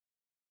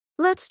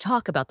Let's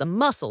talk about the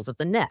muscles of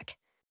the neck.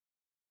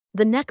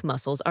 The neck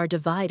muscles are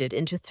divided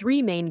into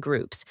three main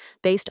groups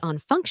based on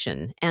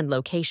function and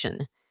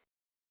location.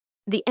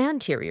 The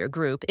anterior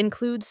group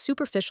includes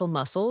superficial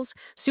muscles,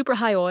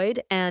 suprahyoid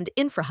and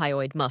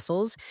infrahyoid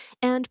muscles,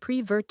 and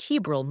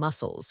prevertebral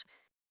muscles.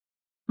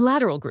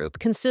 Lateral group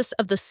consists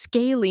of the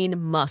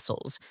scalene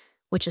muscles,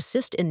 which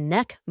assist in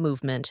neck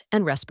movement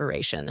and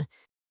respiration.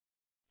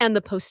 And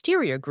the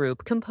posterior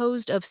group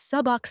composed of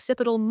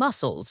suboccipital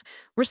muscles,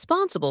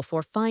 responsible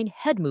for fine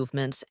head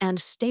movements and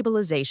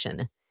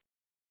stabilization.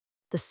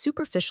 The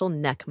superficial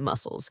neck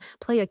muscles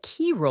play a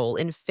key role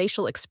in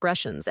facial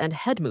expressions and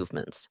head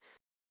movements.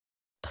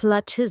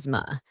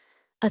 Platysma,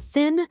 a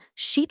thin,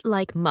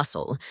 sheet-like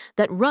muscle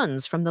that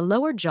runs from the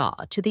lower jaw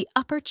to the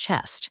upper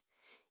chest.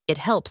 It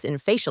helps in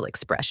facial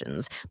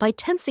expressions by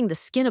tensing the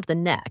skin of the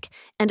neck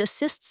and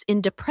assists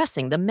in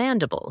depressing the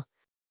mandible.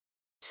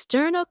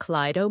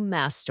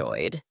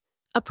 Sternocleidomastoid,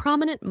 a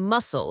prominent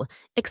muscle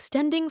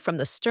extending from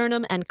the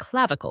sternum and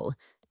clavicle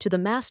to the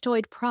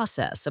mastoid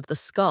process of the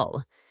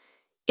skull.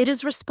 It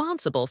is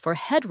responsible for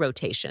head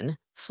rotation,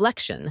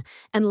 flexion,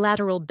 and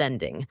lateral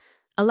bending,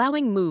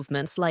 allowing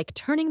movements like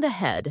turning the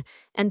head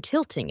and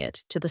tilting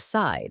it to the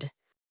side.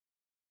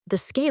 The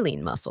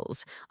scalene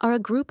muscles are a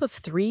group of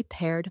three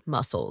paired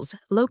muscles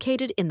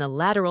located in the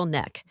lateral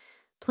neck,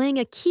 playing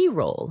a key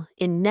role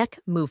in neck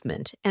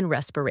movement and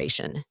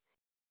respiration.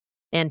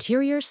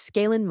 Anterior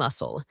scalene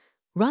muscle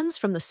runs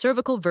from the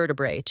cervical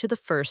vertebrae to the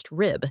first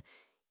rib.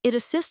 It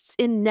assists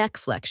in neck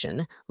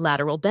flexion,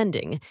 lateral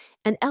bending,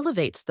 and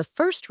elevates the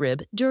first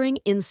rib during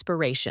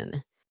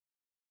inspiration.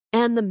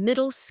 And the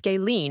middle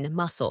scalene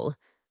muscle,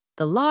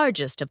 the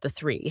largest of the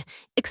three,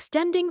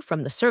 extending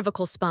from the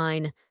cervical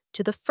spine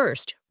to the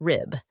first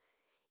rib.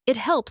 It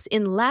helps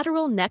in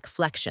lateral neck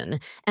flexion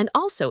and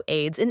also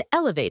aids in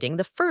elevating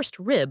the first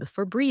rib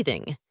for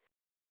breathing.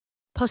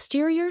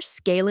 Posterior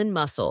scalene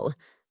muscle,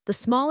 the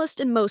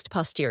smallest and most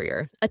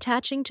posterior,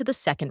 attaching to the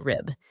second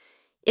rib.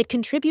 It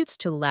contributes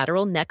to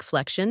lateral neck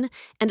flexion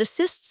and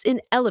assists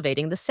in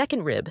elevating the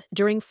second rib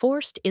during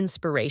forced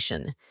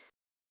inspiration.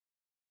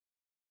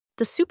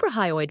 The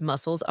suprahyoid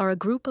muscles are a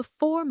group of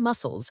four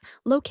muscles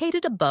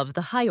located above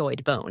the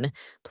hyoid bone,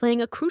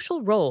 playing a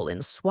crucial role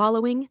in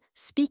swallowing,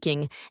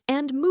 speaking,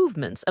 and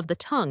movements of the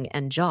tongue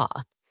and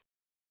jaw.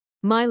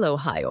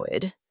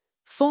 Mylohyoid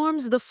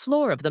forms the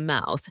floor of the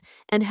mouth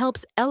and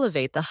helps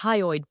elevate the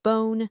hyoid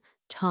bone,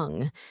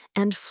 tongue,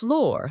 and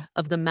floor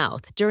of the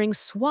mouth during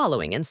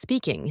swallowing and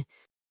speaking.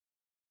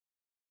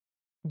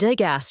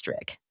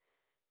 Digastric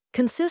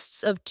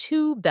consists of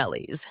two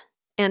bellies,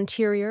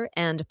 anterior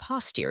and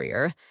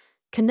posterior,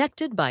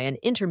 connected by an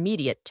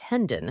intermediate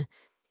tendon.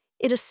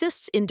 It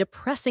assists in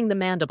depressing the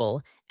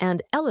mandible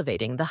and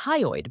elevating the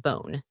hyoid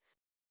bone.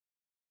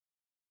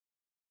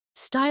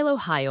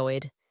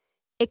 Stylohyoid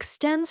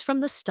extends from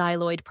the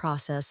styloid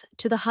process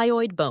to the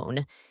hyoid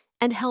bone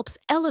and helps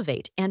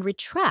elevate and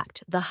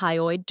retract the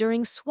hyoid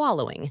during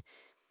swallowing,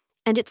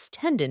 and its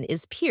tendon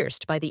is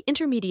pierced by the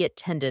intermediate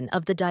tendon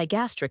of the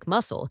digastric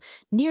muscle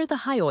near the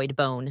hyoid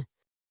bone.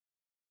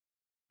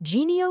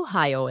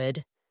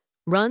 Geniohyoid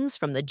runs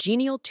from the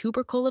genial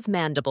tubercle of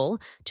mandible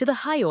to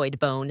the hyoid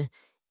bone,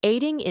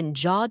 aiding in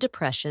jaw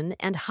depression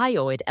and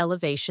hyoid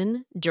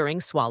elevation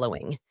during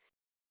swallowing.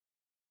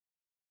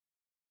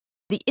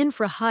 The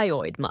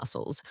infrahyoid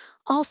muscles,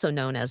 also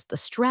known as the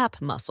strap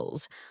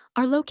muscles,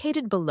 are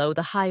located below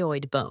the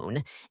hyoid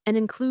bone and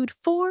include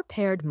four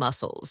paired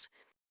muscles.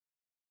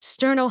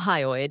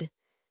 Sternohyoid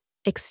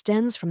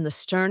extends from the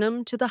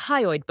sternum to the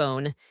hyoid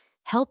bone,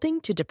 helping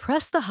to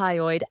depress the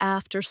hyoid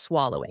after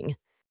swallowing.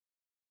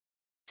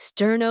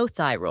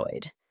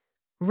 Sternothyroid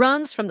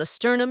runs from the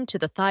sternum to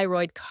the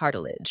thyroid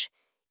cartilage,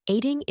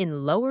 aiding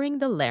in lowering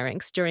the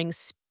larynx during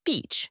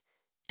speech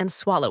and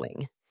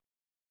swallowing.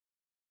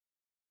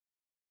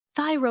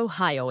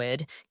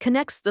 Thyrohyoid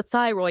connects the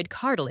thyroid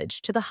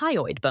cartilage to the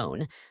hyoid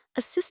bone,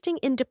 assisting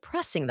in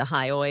depressing the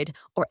hyoid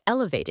or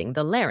elevating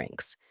the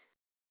larynx.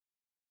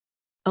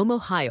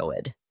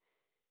 Omohyoid,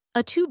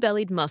 a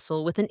two-bellied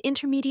muscle with an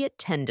intermediate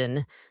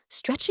tendon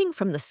stretching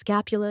from the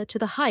scapula to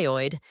the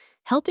hyoid,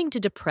 helping to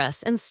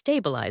depress and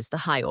stabilize the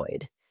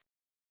hyoid.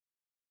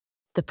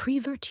 The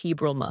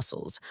prevertebral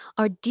muscles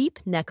are deep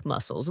neck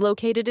muscles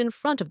located in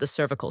front of the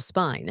cervical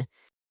spine.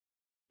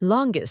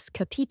 Longus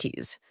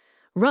capitis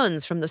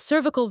runs from the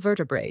cervical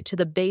vertebrae to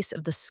the base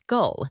of the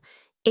skull,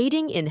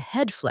 aiding in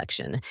head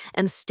flexion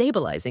and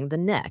stabilizing the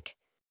neck.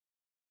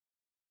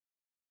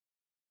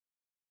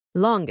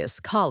 Longus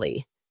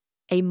colli,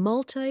 a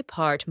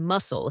multi-part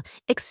muscle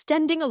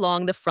extending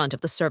along the front of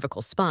the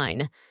cervical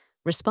spine,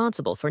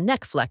 responsible for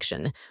neck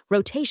flexion,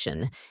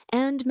 rotation,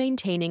 and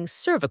maintaining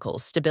cervical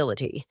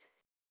stability.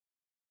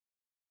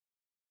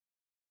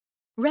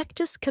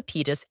 Rectus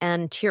capitis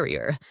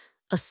anterior,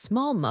 a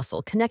small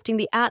muscle connecting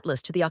the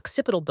atlas to the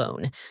occipital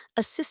bone,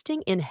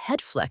 assisting in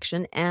head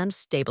flexion and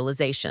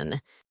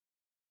stabilization.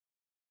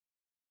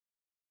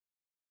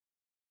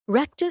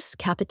 Rectus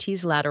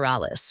capitis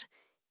lateralis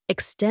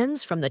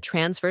extends from the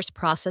transverse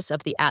process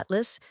of the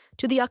atlas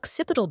to the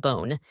occipital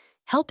bone,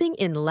 helping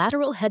in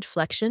lateral head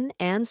flexion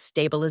and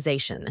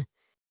stabilization.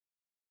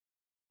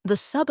 The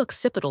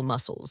suboccipital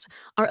muscles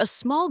are a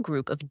small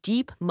group of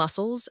deep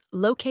muscles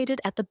located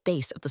at the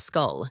base of the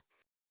skull.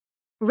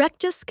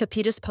 Rectus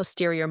capitis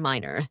posterior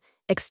minor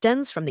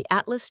extends from the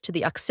atlas to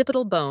the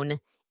occipital bone,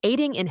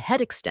 aiding in head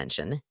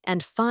extension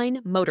and fine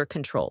motor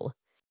control.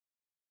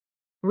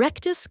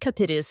 Rectus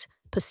capitis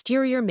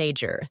posterior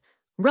major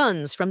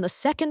runs from the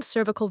second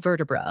cervical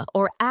vertebra,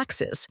 or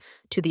axis,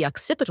 to the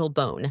occipital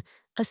bone,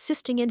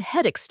 assisting in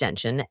head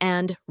extension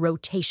and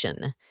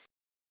rotation.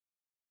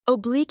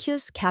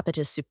 Obliquus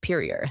capitis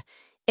superior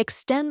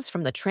extends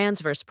from the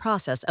transverse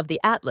process of the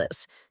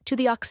atlas to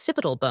the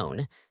occipital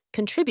bone,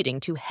 contributing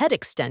to head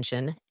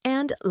extension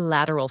and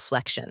lateral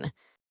flexion.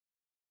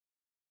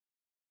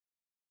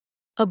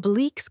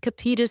 Obliques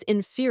capitis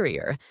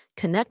inferior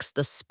connects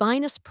the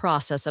spinous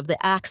process of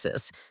the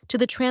axis to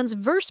the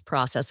transverse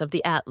process of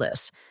the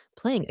atlas,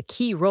 playing a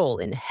key role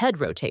in head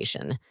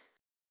rotation.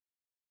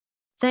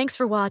 Thanks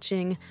for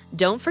watching.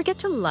 Don't forget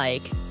to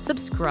like,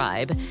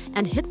 subscribe,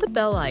 and hit the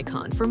bell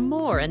icon for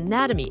more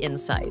anatomy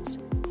insights.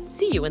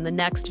 See you in the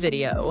next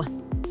video.